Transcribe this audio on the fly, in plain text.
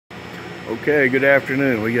Okay, good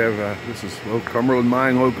afternoon. We have this is Cumberland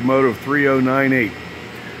Mine locomotive 3098,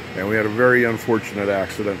 and we had a very unfortunate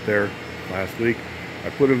accident there last week.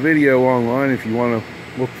 I put a video online if you want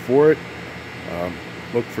to look for it.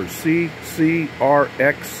 Look for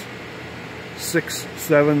CCRX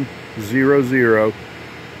 6700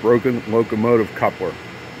 broken locomotive coupler,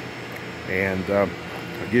 and I'll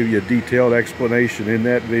give you a detailed explanation in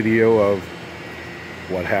that video of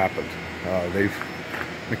what happened.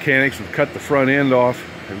 Mechanics have cut the front end off.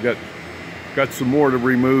 They've got some more to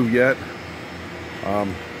remove yet.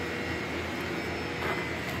 I'm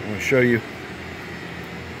going to show you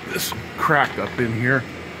this crack up in here.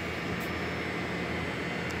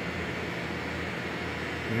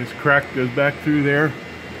 And this crack goes back through there.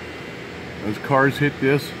 Those cars hit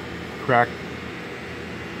this crack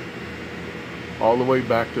all the way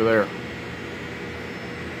back to there.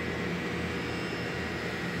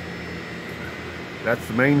 That's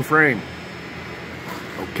the main frame.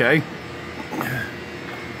 Okay.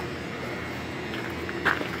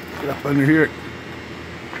 Get up under here.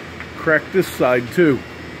 Crack this side too.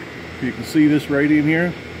 You can see this right in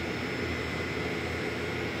here.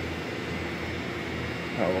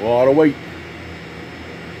 A lot of weight.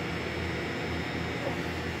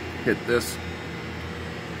 Hit this.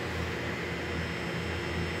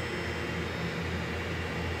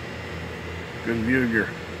 Good view of your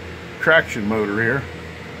traction motor here.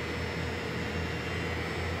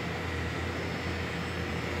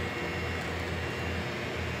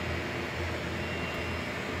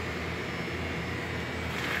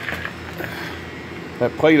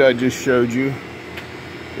 That plate I just showed you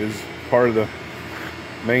is part of the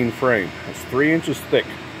main frame. It's 3 inches thick.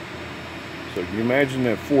 So can you imagine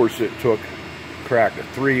that force it took to crack a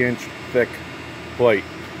 3-inch thick plate?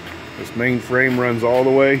 This main frame runs all the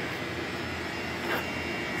way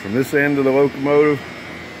from this end of the locomotive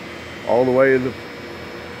all the way to the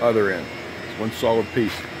other end. It's one solid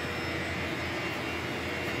piece.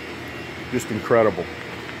 Just incredible.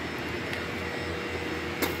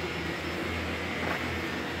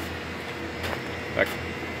 Back.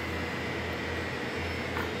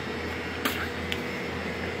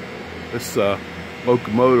 This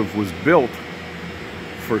locomotive was built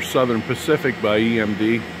for Southern Pacific by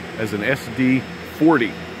EMD as an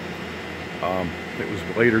SD40. It was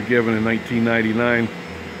later given in 1999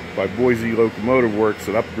 by Boise Locomotive Works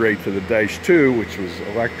an upgrade to the Dash 2, which was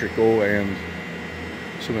electrical and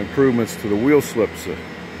some improvements to the wheel slip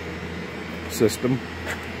system.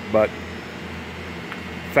 But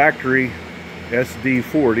factory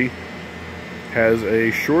SD40 has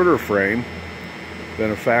a shorter frame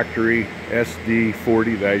than a factory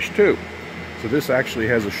SD40-2. So this actually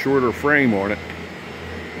has a shorter frame on it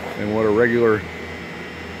than what a regular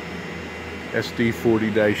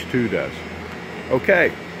SD40-2 does.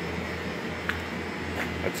 Okay,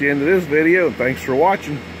 that's the end of this video, and thanks for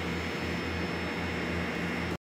watching.